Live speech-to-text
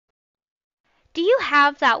Do you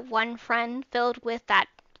have that one friend filled with that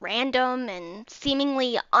random and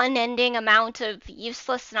seemingly unending amount of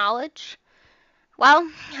useless knowledge? Well,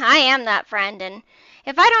 I am that friend, and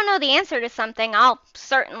if I don't know the answer to something, I'll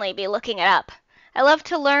certainly be looking it up. I love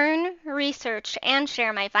to learn, research, and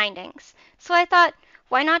share my findings. So I thought,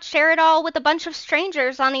 why not share it all with a bunch of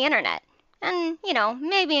strangers on the internet? And,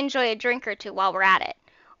 maybe enjoy a drink or two while we're at it.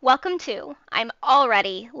 Welcome to I'm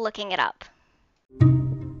Already Looking It Up.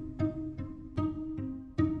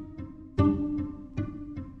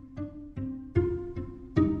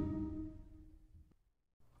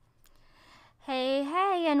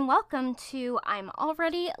 Hey, and welcome to I'm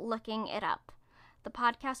Already Looking It Up, the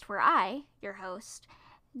podcast where I, your host,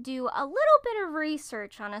 do a little bit of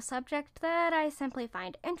research on a subject that I simply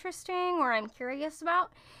find interesting or I'm curious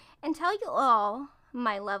about, and tell you all,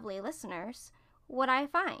 my lovely listeners, what I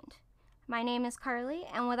find. My name is Carly,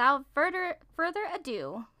 and without further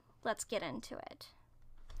ado, let's get into it.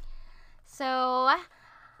 So,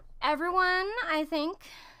 everyone, I think,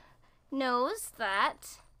 knows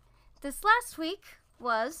that this last week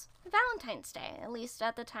was Valentine's Day, at least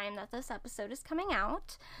at the time that this episode is coming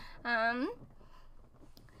out. And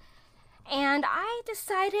I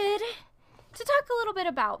decided to talk a little bit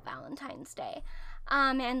about Valentine's Day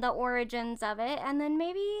and the origins of it. And then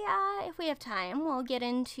maybe if we have time, we'll get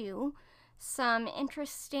into some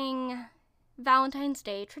interesting Valentine's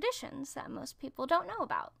Day traditions that most people don't know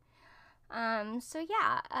about. I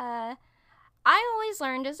always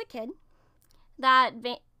learned as a kid that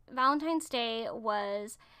Valentine's Day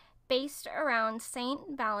was based around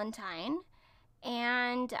Saint Valentine,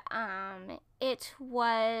 and it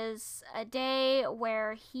was a day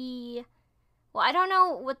where I don't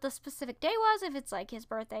know what the specific day was, if it's like his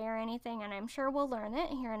birthday or anything, and I'm sure we'll learn it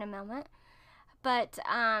here in a moment, but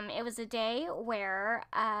it was a day where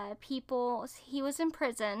he was in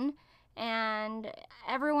prison, and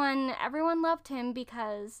everyone loved him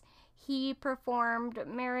because he performed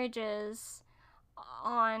marriages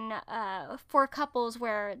for couples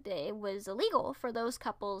where it was illegal for those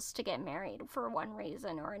couples to get married for one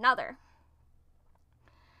reason or another.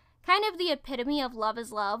 Kind of the epitome of love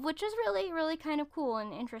is love, which is really, really kind of cool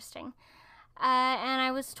and interesting. And I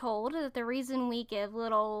was told that the reason we give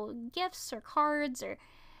little gifts or cards or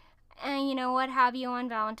what have you on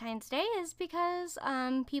Valentine's Day is because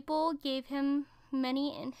people gave him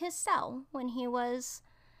many in his cell when he was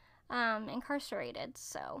incarcerated.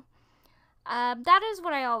 So that is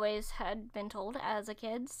what I always had been told as a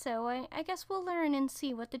kid, so I guess we'll learn and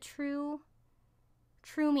see what the true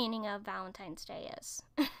meaning of Valentine's Day is.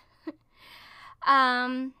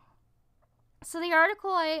 So the article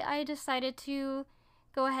I decided to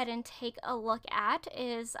go ahead and take a look at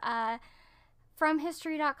is from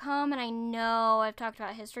history.com, and I know I've talked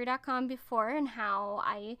about history.com before and how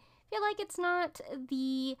I feel like it's not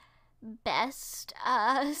the best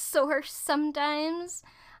source sometimes.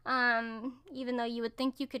 Even though you would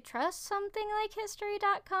think you could trust something like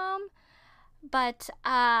history.com. But,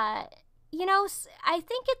 I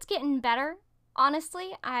think it's getting better.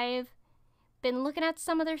 Honestly, I've been looking at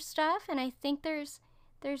some of their stuff, and I think there's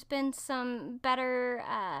been some better,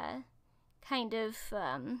 kind of,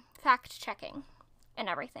 fact-checking and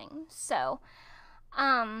everything. So,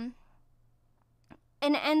 and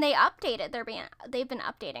they updated, they've been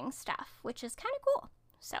updating stuff, which is kind of cool.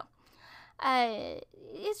 So,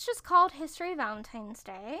 it's just called History of Valentine's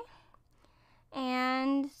Day.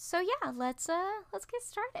 And so yeah, let's get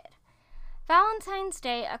started. Valentine's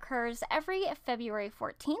Day occurs every February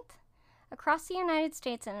 14th. Across the United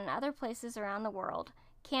States and in other places around the world,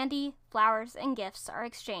 candy, flowers, and gifts are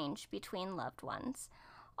exchanged between loved ones,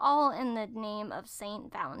 all in the name of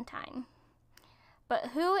Saint Valentine. But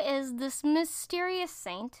who is this mysterious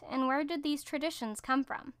saint, and where did these traditions come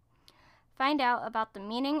from? Find out about the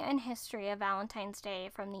meaning and history of Valentine's Day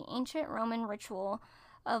from the ancient Roman ritual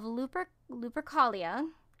of Lupercalia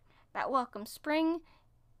that welcomed spring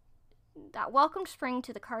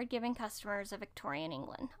to the card-giving customers of Victorian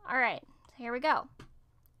England. All right, here we go.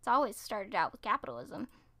 It's always started out with capitalism.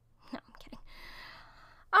 No, I'm kidding.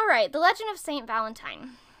 All right, the legend of Saint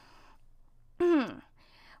Valentine.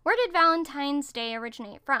 Where did Valentine's Day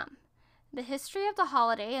originate from? The history of the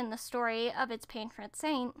holiday and the story of its patron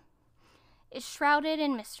saint is shrouded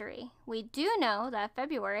in mystery. We do know that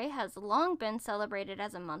February has long been celebrated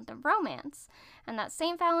as a month of romance, and that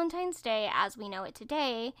St. Valentine's Day, as we know it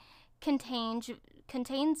today, contains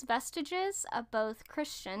vestiges of both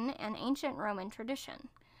Christian and ancient Roman tradition.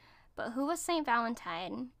 But who was St.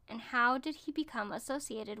 Valentine, and how did he become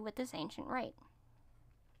associated with this ancient rite?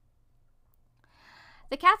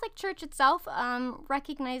 The Catholic Church itself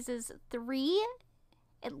recognizes three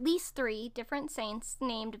at least 3 different saints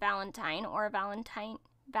named Valentine or Valentinus,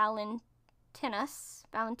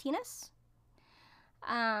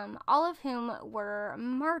 all of whom were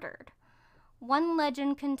martyred. One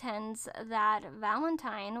legend contends that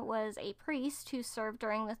Valentine was a priest who served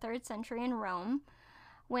during the 3rd century in Rome.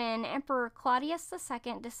 When Emperor Claudius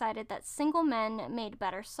II decided that single men made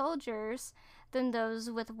better soldiers than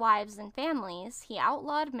those with wives and families, he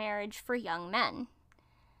outlawed marriage for young men.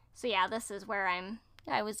 So yeah, this is where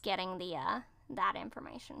I was getting that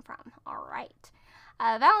information from. All right.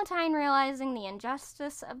 Valentine, realizing the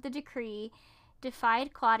injustice of the decree,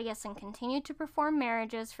 defied Claudius and continued to perform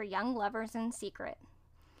marriages for young lovers in secret.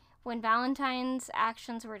 When Valentine's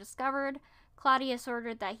actions were discovered, Claudius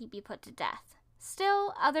ordered that he be put to death.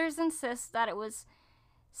 Still, others insist that it was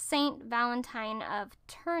Saint Valentine of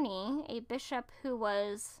Terni, a bishop who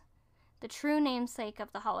was the true namesake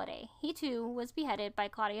of the holiday. He too was beheaded by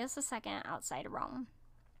Claudius II outside Rome.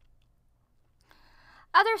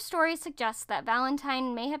 Other stories suggest that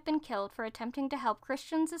Valentine may have been killed for attempting to help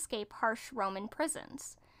Christians escape harsh Roman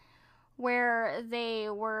prisons, where they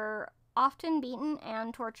were often beaten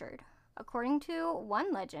and tortured. According to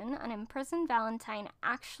one legend, an imprisoned Valentine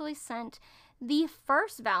actually sent the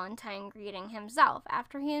first Valentine greeting himself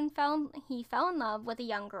after he fell in love with a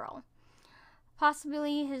young girl,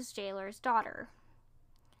 possibly his jailer's daughter.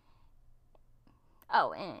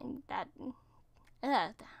 Oh, and that...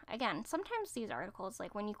 again, sometimes these articles,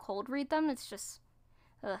 like when you cold read them, it's just,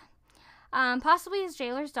 possibly his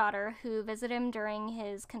jailer's daughter, who visited him during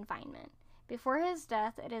his confinement. Before his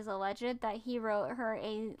death, it is alleged that he wrote her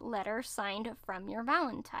a letter signed "From Your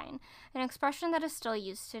Valentine," an expression that is still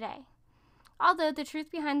used today. Although the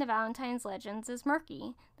truth behind the Valentine's legends is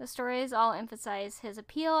murky, the stories all emphasize his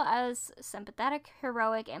appeal as sympathetic,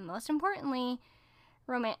 heroic, and most importantly,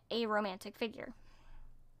 a romantic figure.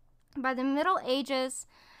 By the Middle Ages,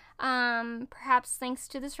 perhaps thanks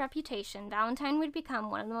to this reputation, Valentine would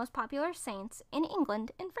become one of the most popular saints in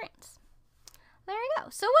England and France. There you go.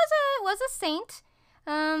 So was a saint.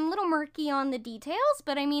 Little murky on the details,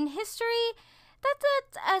 but I mean, history, that's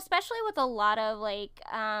especially with a lot of like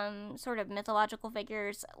sort of mythological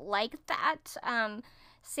figures like that.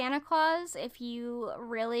 Santa Claus, if you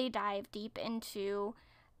really dive deep into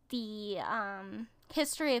the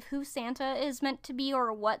history of who Santa is meant to be,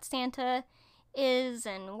 or what Santa is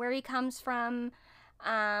and where he comes from,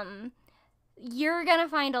 you're gonna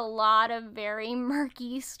find a lot of very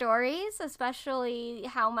murky stories, especially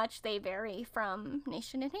how much they vary from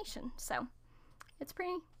nation to nation. So it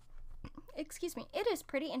is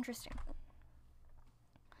pretty interesting.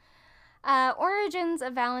 Origins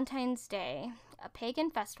of Valentine's Day, a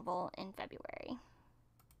pagan festival in February.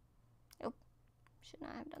 Oh, should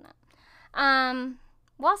not have done that.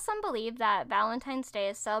 While some believe that Valentine's Day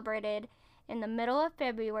is celebrated in the middle of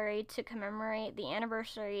February to commemorate the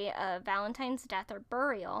anniversary of Valentine's death or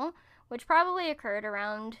burial, which probably occurred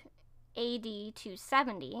around AD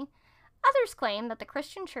 270, others claim that the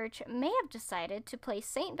Christian Church may have decided to place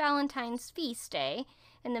St. Valentine's feast day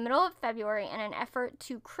in the middle of February in an effort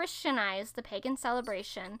to Christianize the pagan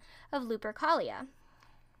celebration of Lupercalia.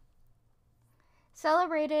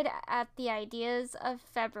 Celebrated at the ideas of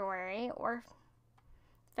February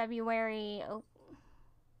 15th,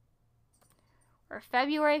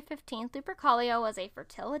 Lupercalia was a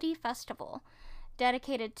fertility festival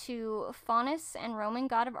dedicated to Faunus and Roman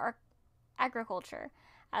god of agriculture,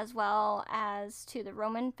 as well as to the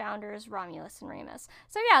Roman founders Romulus and Remus.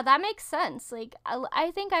 So yeah, that makes sense. Like,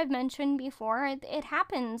 I think I've mentioned before, it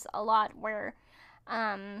happens a lot where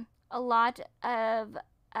a lot of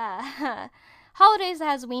holidays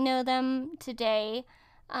as we know them today,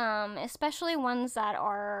 especially ones that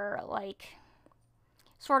are like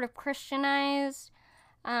sort of Christianized.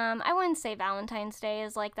 I wouldn't say Valentine's Day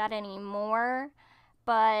is like that anymore,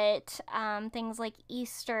 but things like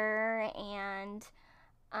Easter and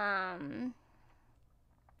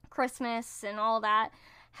Christmas and all that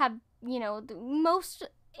have,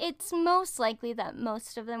 it's most likely that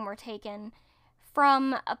most of them were taken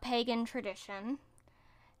from a pagan tradition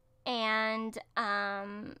and,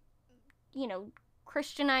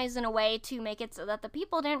 Christianized in a way to make it so that the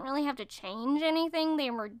people didn't really have to change anything they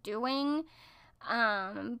were doing.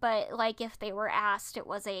 But like if they were asked, it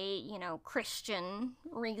was a, Christian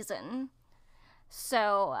reason.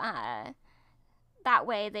 So, that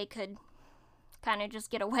way they could kind of just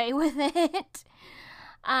get away with it,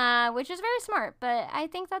 which is very smart, but I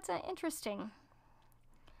think that's interesting.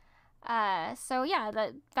 So yeah,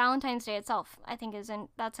 the Valentine's Day itself, I think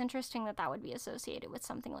that's interesting that would be associated with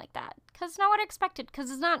something like that, because not what I expected,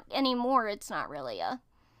 because it's not anymore, it's not really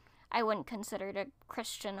I wouldn't consider it a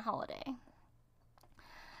Christian holiday.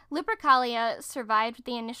 Lupercalia survived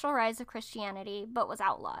the initial rise of Christianity, but was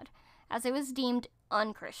outlawed, as it was deemed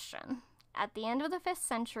unchristian. At the end of the 5th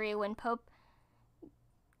century, when Pope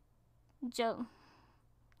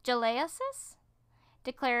Gelasius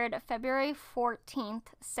declared February 14th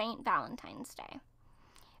St. Valentine's Day.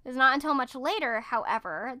 It was not until much later,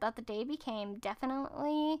 however, that the day became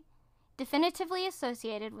definitively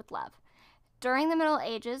associated with love. During the Middle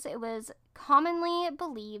Ages, it was commonly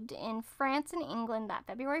believed in France and England that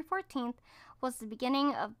February 14th was the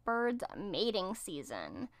beginning of birds' mating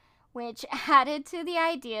season, which added to the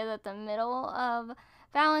idea that the middle of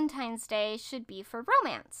Valentine's Day should be for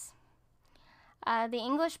romance. The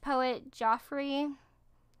English poet Geoffrey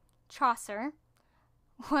Chaucer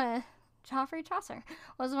was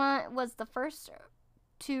the first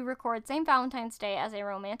to record St. Valentine's Day as a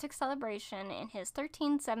romantic celebration in his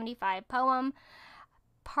 1375 poem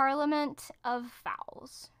Parliament of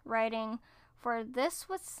Fowls, writing, "For this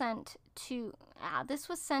was sent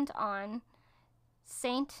on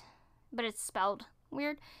Saint, but it's spelled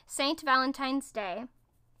weird, Saint Valentine's Day,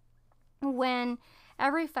 when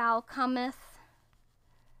every fowl cometh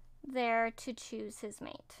there to choose his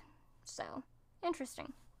mate." So,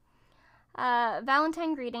 interesting.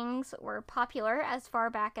 Valentine greetings were popular as far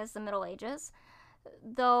back as the Middle Ages,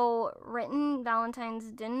 though written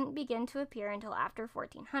valentines didn't begin to appear until after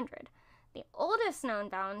 1400. The oldest known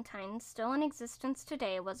valentine still in existence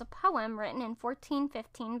today was a poem written in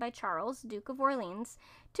 1415 by Charles, Duke of Orleans,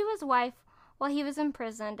 to his wife while he was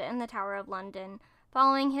imprisoned in the Tower of London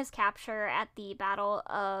following his capture at the Battle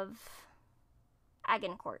of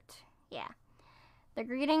Agincourt. Yeah. The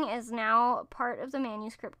greeting is now part of the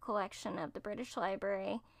manuscript collection of the British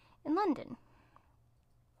Library in London.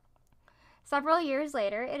 Several years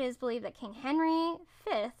later, it is believed that King Henry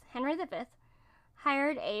V,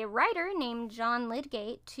 hired a writer named John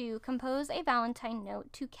Lydgate to compose a Valentine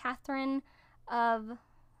note to Catherine of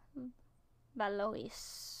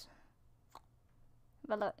Valois.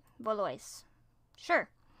 Sure.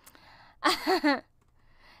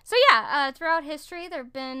 So yeah, throughout history, there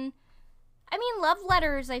have been, love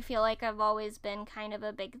letters, I feel like, have always been kind of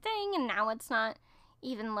a big thing, and now it's not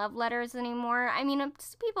even love letters anymore.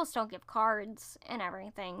 People still give cards and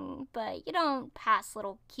everything, but you don't pass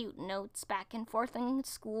little cute notes back and forth in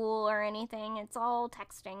school or anything. It's all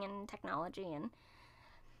texting and technology, and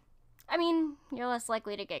you're less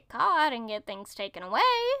likely to get caught and get things taken away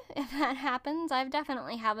if that happens. I've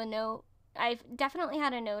definitely had a note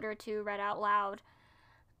or two read out loud.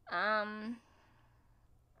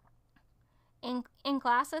 In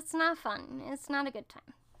class, it's not fun. It's not a good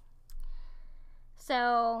time.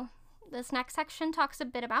 So, this next section talks a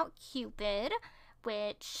bit about Cupid,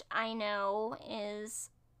 which I know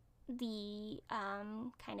is the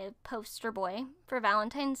kind of poster boy for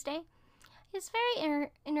Valentine's Day. He has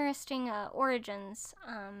very interesting origins.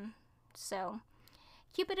 So,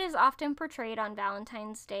 Cupid is often portrayed on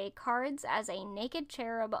Valentine's Day cards as a naked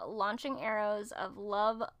cherub launching arrows of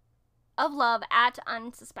love at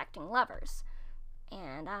unsuspecting lovers.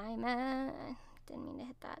 And didn't mean to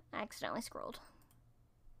hit that. I accidentally scrolled.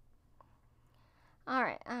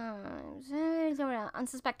 Alright,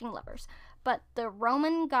 unsuspecting lovers. But the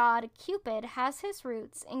Roman god Cupid has his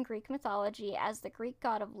roots in Greek mythology as the Greek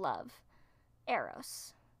god of love,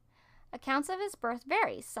 Eros. Accounts of his birth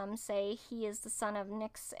vary. Some say he is the son of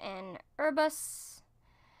Nyx and Erebus,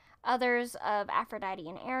 others of Aphrodite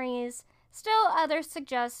and Ares. Still, others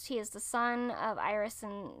suggest he is the son of Iris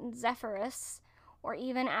and Zephyrus, or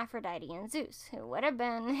even Aphrodite and Zeus, who would have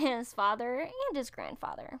been his father and his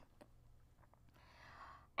grandfather.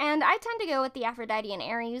 And I tend to go with the Aphrodite and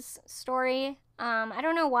Ares story. I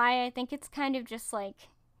don't know why. I think it's kind of just like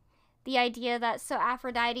the idea that, so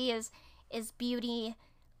Aphrodite is beauty,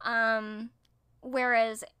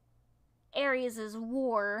 whereas Ares is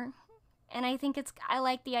war. And I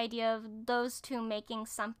like the idea of those two making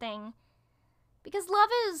something, because love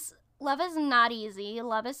is not easy.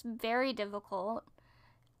 Love is very difficult,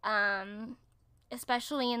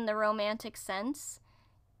 especially in the romantic sense.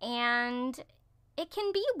 And it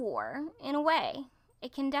can be war, in a way.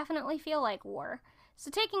 It can definitely feel like war.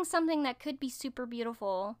 So taking something that could be super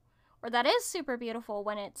beautiful, or that is super beautiful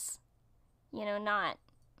when it's, not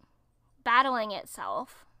battling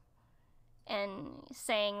itself, and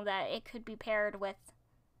saying that it could be paired with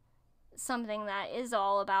something that is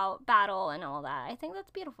all about battle and all that. I think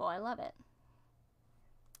that's beautiful. I love it.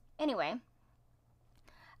 Anyway,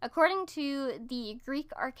 according to the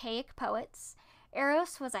Greek archaic poets,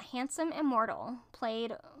 Eros was a handsome immortal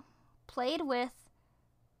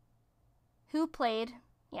who played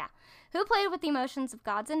with the emotions of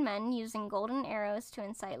gods and men, using golden arrows to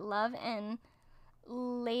incite love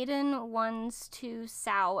laden ones to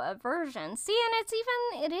sow aversion. See, and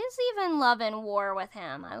it is even love and war with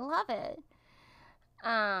him. I love it.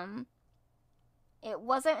 It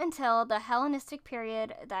wasn't until the Hellenistic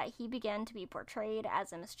period that he began to be portrayed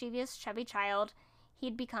as a mischievous, chubby child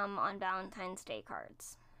he'd become on Valentine's Day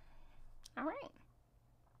cards. All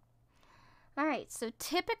right, so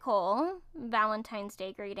typical Valentine's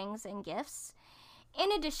Day greetings and gifts.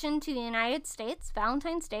 In addition to the United States,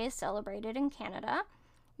 Valentine's Day is celebrated in Canada,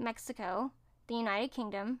 Mexico, the United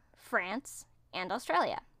Kingdom, France, and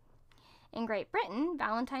Australia. In Great Britain,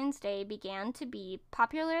 Valentine's Day began to be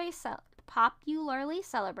popularly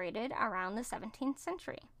celebrated around the 17th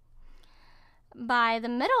century. By the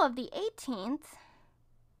middle of the 18th,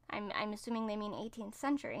 I'm assuming they mean 18th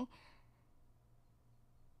century,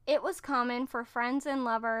 it was common for friends and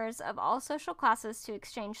lovers of all social classes to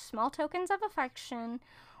exchange small tokens of affection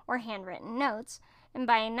or handwritten notes, and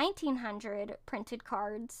by 1900, printed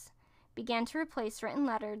cards began to replace written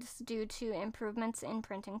letters due to improvements in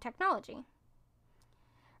printing technology.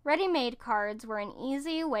 Ready-made cards were an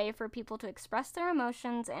easy way for people to express their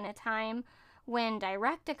emotions in a time when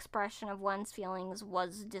direct expression of one's feelings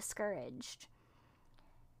was discouraged.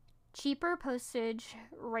 Cheaper postage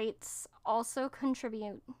rates also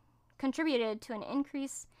contributed to an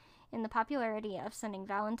increase in the popularity of sending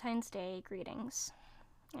Valentine's Day greetings.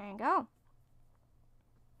 There you go.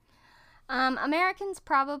 Americans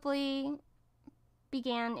probably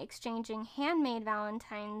began exchanging handmade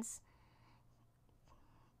Valentines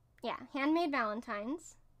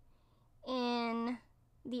in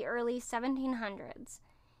the early 1700s.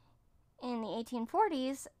 In the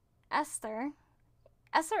 1840s, Esther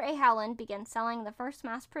A. Howland began selling the first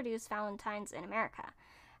mass-produced Valentines in America.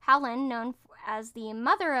 Howland, known as the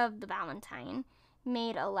mother of the Valentine,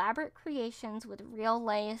 made elaborate creations with real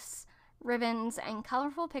lace, ribbons, and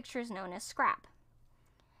colorful pictures known as scrap.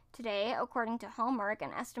 Today, according to Hallmark,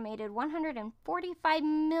 an estimated 145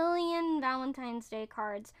 million Valentine's Day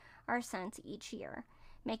cards are sent each year,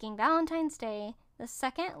 making Valentine's Day the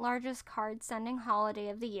second largest card-sending holiday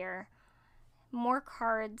of the year. More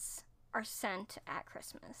cards are sent at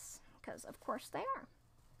Christmas, because of course they are.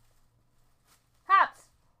 Hops!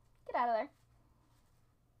 Get out of there.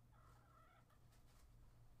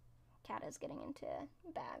 Cat is getting into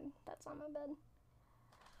a bag that's on my bed.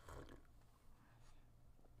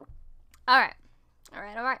 Alright.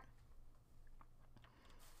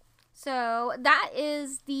 So that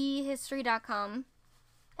is the history.com.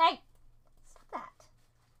 Hey! Stop that.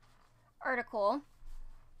 Article.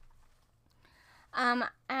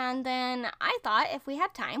 And then I thought if we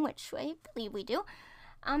had time, which I believe we do,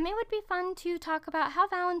 it would be fun to talk about how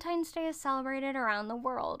Valentine's Day is celebrated around the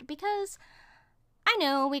world, because I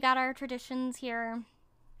know we got our traditions here,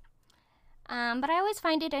 but I always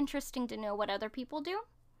find it interesting to know what other people do,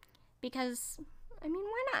 because, I mean,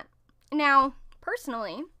 why not? Now,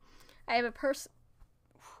 personally, I have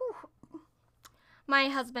my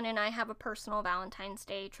husband and I have a personal Valentine's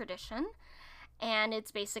Day tradition. And it's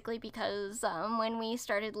basically because when we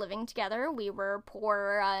started living together, we were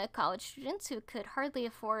poor college students who could hardly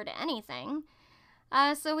afford anything.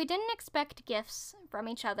 So we didn't expect gifts from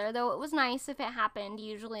each other, though it was nice if it happened,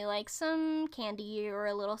 usually like some candy or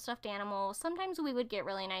a little stuffed animal. Sometimes we would get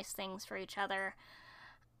really nice things for each other.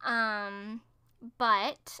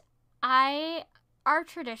 But our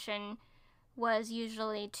tradition was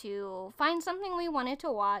usually to find something we wanted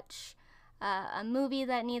to watch, a movie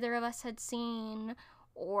that neither of us had seen,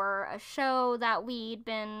 or a show that we'd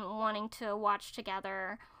been wanting to watch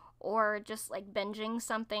together, or just like binging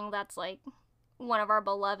something that's like one of our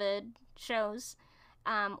beloved shows.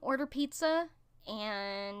 Order pizza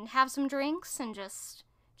and have some drinks and just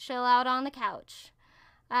chill out on the couch.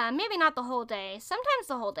 Maybe not the whole day, sometimes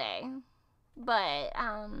the whole day, but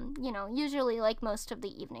usually like most of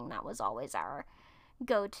the evening, that was always our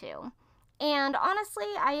go-to. And honestly,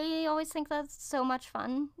 I always think that's so much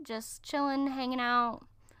fun. Just chilling, hanging out,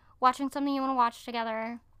 watching something you want to watch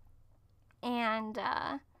together, and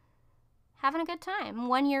having a good time.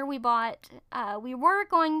 One year we bought, I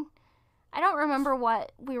don't remember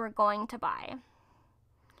what we were going to buy.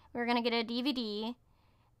 We were going to get a DVD,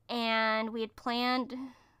 and we had planned,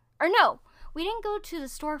 or no, we didn't go to the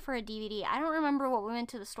store for a DVD. I don't remember what we went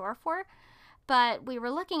to the store for. But we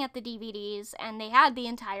were looking at the DVDs, and they had the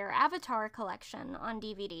entire Avatar collection on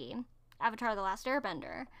DVD, Avatar: The Last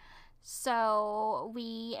Airbender. So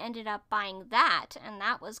we ended up buying that, and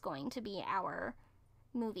that was going to be our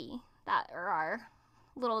movie, or our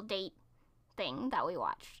little date thing that we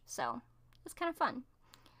watched. So it was kind of fun.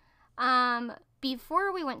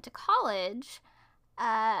 Before we went to college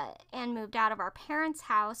and moved out of our parents'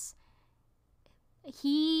 house,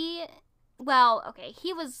 he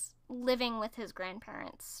was living with his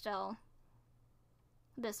grandparents still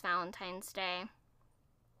this Valentine's Day.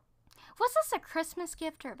 Was this a Christmas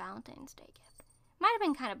gift or a Valentine's Day gift? Might have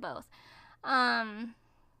been kind of both. I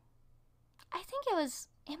think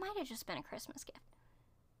it might have just been a Christmas gift.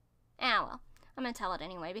 Well, I'm going to tell it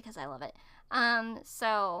anyway because I love it.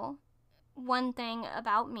 So one thing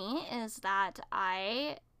about me is that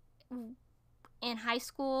in high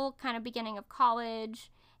school, kind of beginning of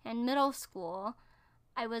college and middle school,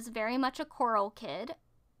 I was very much a choral kid.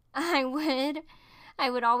 I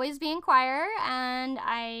would always be in choir, and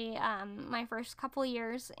my first couple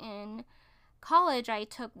years in college, I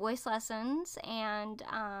took voice lessons and,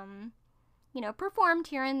 performed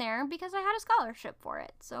here and there because I had a scholarship for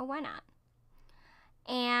it, so why not?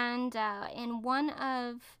 And in one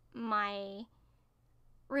of my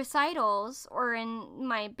recitals, or in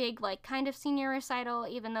my big, kind of senior recital,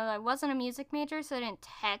 even though I wasn't a music major, so I didn't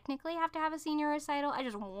technically have to have a senior recital, I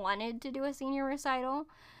just wanted to do a senior recital,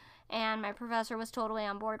 and my professor was totally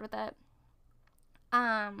on board with it.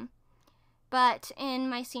 But in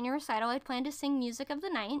my senior recital, I planned to sing Music of the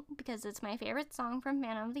Night because it's my favorite song from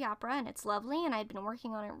Phantom of the Opera, and it's lovely, and I'd been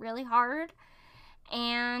working on it really hard.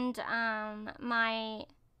 And my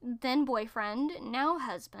then boyfriend, now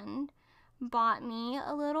husband, bought me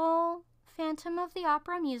a little Phantom of the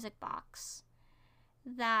Opera music box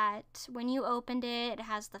that when you opened it, it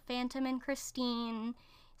has the Phantom and Christine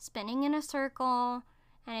spinning in a circle,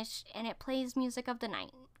 and it plays Music of the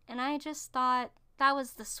Night. And I just thought that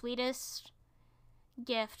was the sweetest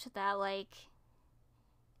gift that,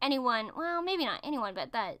 anyone, well, maybe not anyone,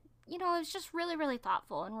 but that, it was just really, really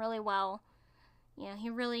thoughtful and really well. He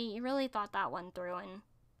really thought that one through, and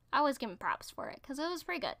I always give him props for it because it was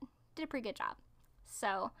pretty good. Did a pretty good job.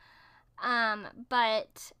 So,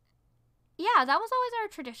 but yeah, that was always our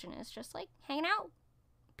tradition, is just hanging out,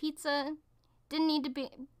 pizza. Didn't need to be,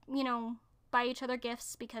 buy each other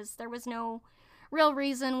gifts because there was no real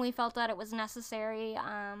reason we felt that it was necessary.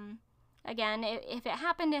 Again, if it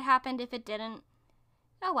happened, it happened. If it didn't,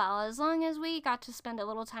 oh well, as long as we got to spend a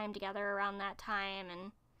little time together around that time.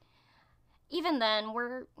 And even then,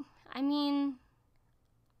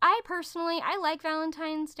 I like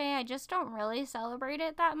Valentine's Day. I just don't really celebrate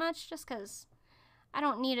it that much just because I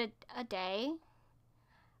don't need a day.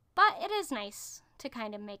 But it is nice to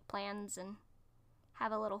kind of make plans and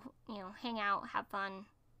have a little, hang out, have fun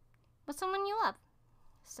with someone you love.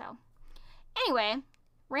 So, anyway,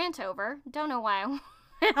 rant over. Don't know why I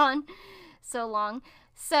went on so long.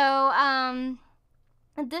 So,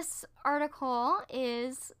 this article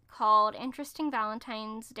is called Interesting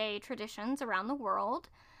Valentine's Day Traditions Around the World.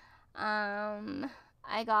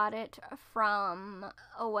 I got it from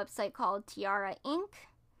a website called Tiara Inc.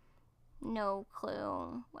 No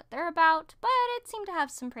clue what they're about, but it seemed to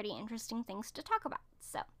have some pretty interesting things to talk about.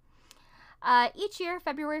 So, each year,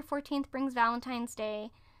 February 14th brings Valentine's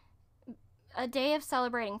Day, a day of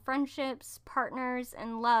celebrating friendships, partners,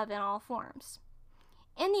 and love in all forms.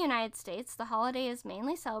 In the United States, the holiday is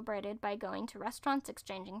mainly celebrated by going to restaurants,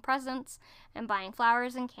 exchanging presents, and buying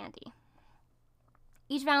flowers and candy.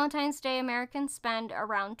 Each Valentine's Day, Americans spend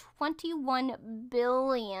around $21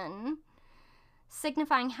 billion,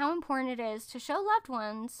 signifying how important it is to show loved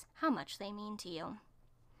ones how much they mean to you.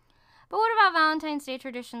 But what about Valentine's Day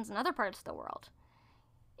traditions in other parts of the world?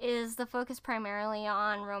 Is the focus primarily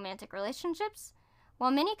on romantic relationships?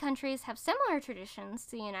 While many countries have similar traditions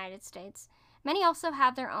to the United States, many also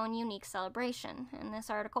have their own unique celebration. In this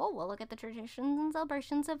article, we'll look at the traditions and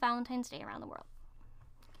celebrations of Valentine's Day around the world.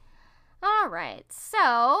 Alright,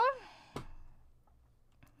 so,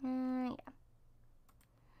 yeah.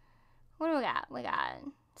 What do we got? We got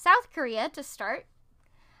South Korea to start.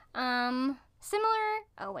 Oh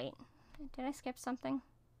wait, did I skip something?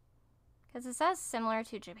 Because it says similar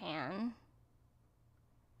to Japan.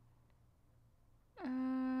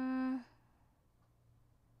 Oh,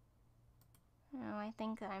 I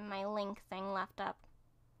think my link thing left up.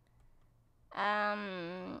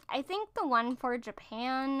 I think the one for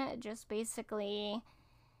Japan just basically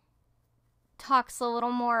talks a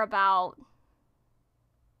little more about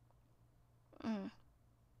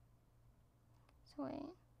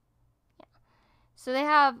So they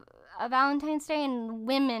have a Valentine's Day, and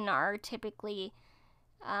women are typically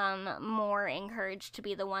more encouraged to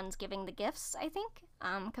be the ones giving the gifts, I think,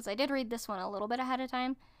 because I did read this one a little bit ahead of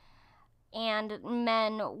time. And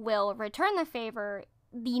men will return the favor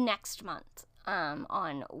the next month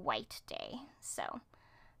on White Day. So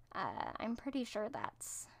I'm pretty sure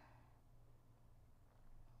that's,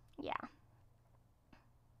 yeah.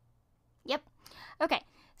 Yep. Okay.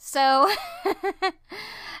 So,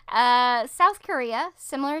 South Korea,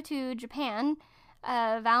 similar to Japan,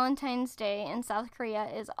 Valentine's Day in South Korea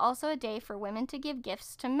is also a day for women to give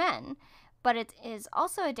gifts to men, but it is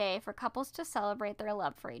also a day for couples to celebrate their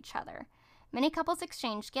love for each other. Many couples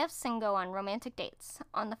exchange gifts and go on romantic dates.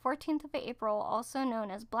 On the 14th of April, also known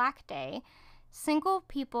as Black Day, single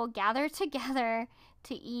people gather together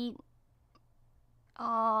to eat,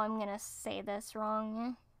 I'm gonna say this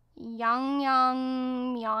wrong,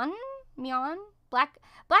 myeon?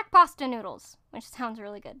 Black pasta noodles, which sounds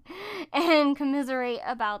really good, and commiserate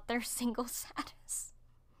about their single status.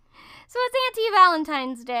 So it's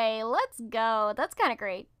anti-Valentine's Day. Let's go. That's kind of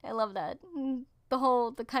great. I love that.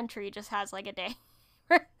 The country just has like a day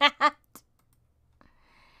for that.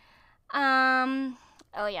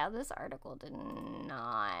 Oh yeah, this article did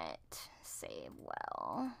not save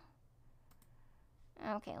well.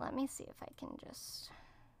 Okay, let me see if I can just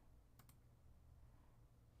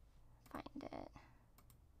find it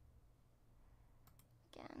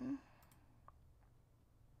again.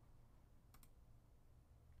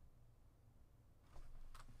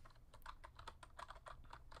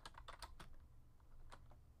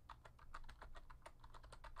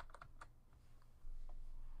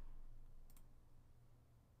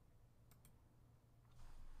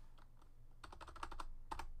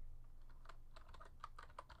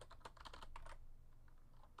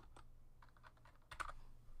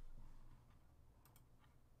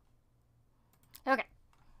 Okay.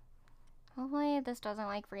 Hopefully this doesn't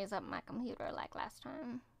like freeze up my computer like last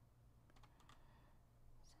time.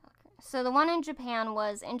 So the one in Japan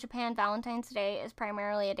was, in Japan, Valentine's Day is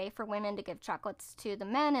primarily a day for women to give chocolates to the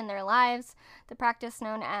men in their lives. The practice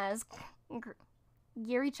known as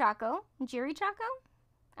girichako,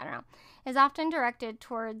 I don't know, is often directed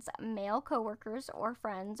towards male coworkers or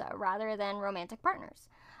friends rather than romantic partners.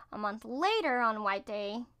 A month later, on White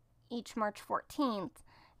Day, each March 14th,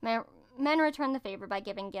 men return the favor by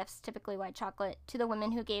giving gifts, typically white chocolate, to the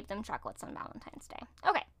women who gave them chocolates on Valentine's Day.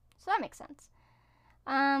 Okay, so that makes sense.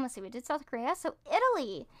 Let's see, we did South Korea. So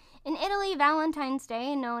Italy. In Italy, Valentine's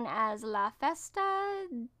Day, known as La Festa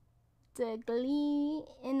degli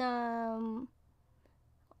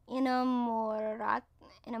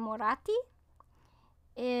Innamorati,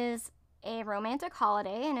 is a romantic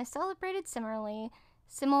holiday and is celebrated similarly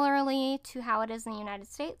to how it is in the United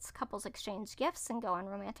States. Couples exchange gifts and go on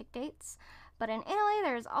romantic dates. But in Italy,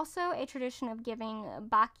 there is also a tradition of giving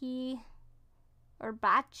baci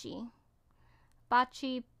perugina,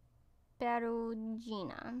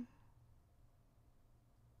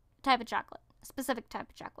 specific type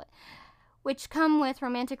of chocolate, which come with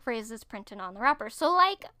romantic phrases printed on the wrapper. So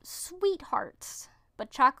like sweethearts,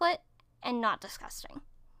 but chocolate and not disgusting.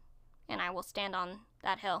 And I will stand on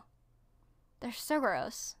that hill. They're so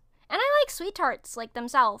gross. And I like sweethearts like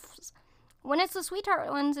themselves. When it's the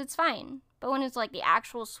sweetheart ones, it's fine. But when it's like the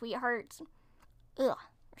actual sweethearts, ugh,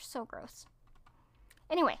 they're so gross.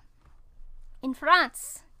 Anyway, in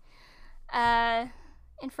France,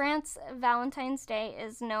 Valentine's Day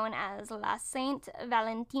is known as La Sainte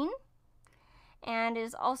Valentine and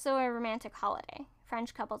is also a romantic holiday.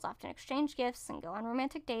 French couples often exchange gifts and go on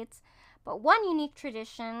romantic dates, but one unique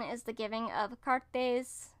tradition is the giving of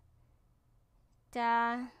cartes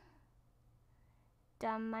d'amitié,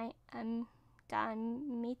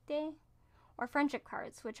 or friendship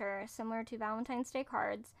cards, which are similar to Valentine's Day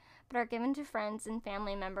cards, but are given to friends and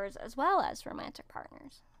family members as well as romantic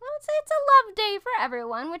partners. Well, it's a love day for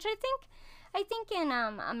everyone, which I think in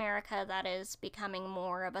America that is becoming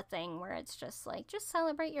more of a thing where it's just like, just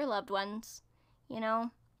celebrate your loved ones, you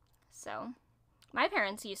know? So, my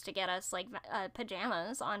parents used to get us like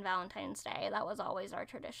pajamas on Valentine's Day. That was always our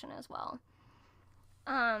tradition as well.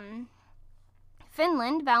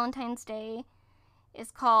 Finland, Valentine's Day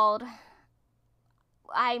is called,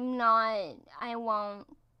 I won't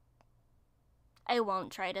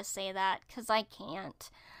try to say that because I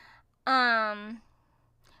can't.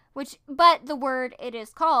 But the word it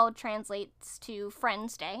is called translates to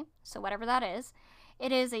Friends Day, so whatever that is.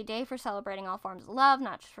 It is a day for celebrating all forms of love,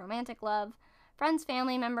 not just romantic love. Friends,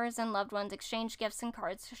 family members, and loved ones exchange gifts and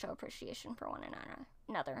cards to show appreciation for one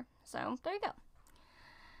another. So, there you go.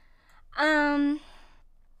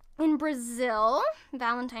 In Brazil,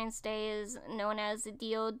 Valentine's Day is known as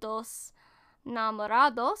Dia dos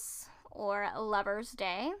Namorados, or Lover's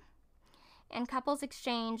Day, and couples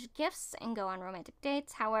exchange gifts and go on romantic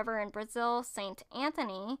dates. However, in Brazil, Saint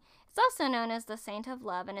Anthony is also known as the Saint of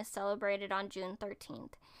Love and is celebrated on June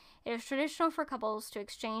 13th. It is traditional for couples to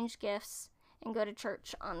exchange gifts and go to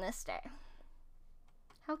church on this day.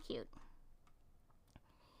 How cute.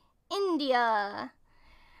 India.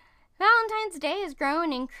 Valentine's Day has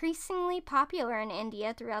grown increasingly popular in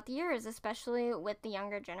India throughout the years, especially with the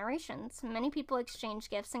younger generations. Many people exchange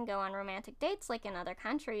gifts and go on romantic dates like in other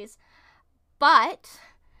countries, but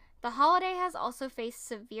the holiday has also faced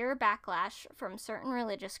severe backlash from certain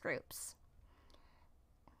religious groups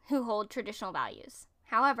who hold traditional values.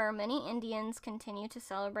 However, many Indians continue to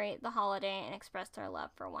celebrate the holiday and express their love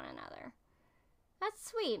for one another. That's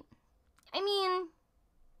sweet. I mean,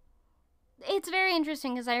 it's very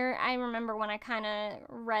interesting because I remember when I kind of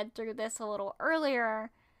read through this a little earlier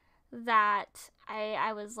that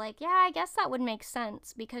I was like, yeah, I guess that would make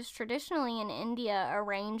sense because traditionally in India,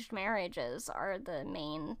 arranged marriages are the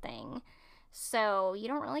main thing. So you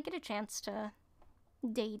don't really get a chance to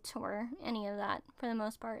date or any of that for the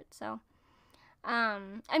most part. So, I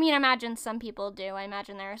mean, I imagine some people do. I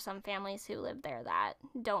imagine there are some families who live there that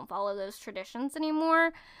don't follow those traditions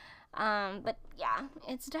anymore. But yeah,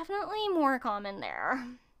 it's definitely more common there.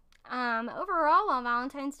 Overall, while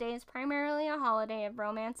Valentine's Day is primarily a holiday of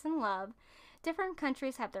romance and love, different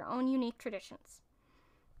countries have their own unique traditions.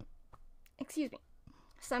 Excuse me.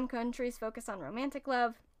 Some countries focus on romantic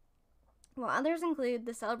love, while others include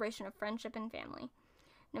the celebration of friendship and family.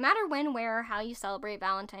 No matter when, where, or how you celebrate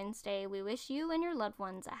Valentine's Day, we wish you and your loved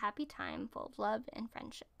ones a happy time full of love and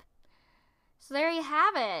friendship. So there you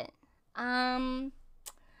have it.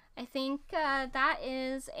 I think that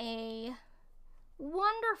is a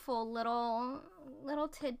wonderful little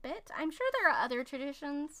tidbit. I'm sure there are other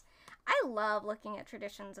traditions. I love looking at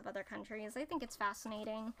traditions of other countries. I think it's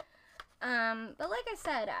fascinating. But like I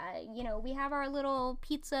said, we have our little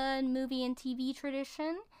pizza and movie and TV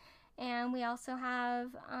tradition. And we also have,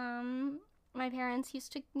 my parents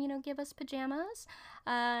used to, give us pajamas.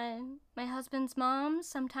 My husband's mom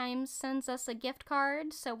sometimes sends us a gift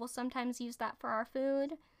card, so we'll sometimes use that for our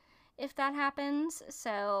food if that happens.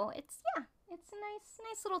 So it's a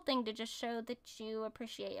nice little thing to just show that you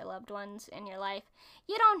appreciate your loved ones in your life.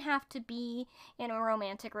 You don't have to be in a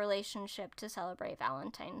romantic relationship to celebrate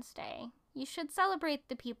Valentine's Day. You should celebrate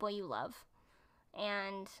the people you love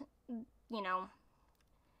and,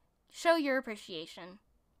 show your appreciation,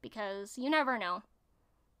 because you never know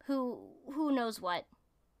who knows what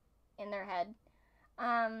in their head.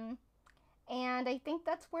 And I think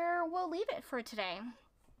that's where we'll leave it for today.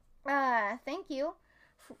 Thank you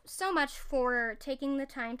so much for taking the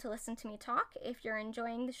time to listen to me talk. If you're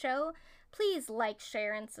enjoying the show, please like,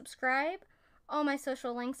 share, and subscribe. All my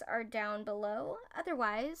social links are down below.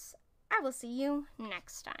 Otherwise, I will see you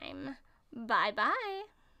next time. Bye-bye.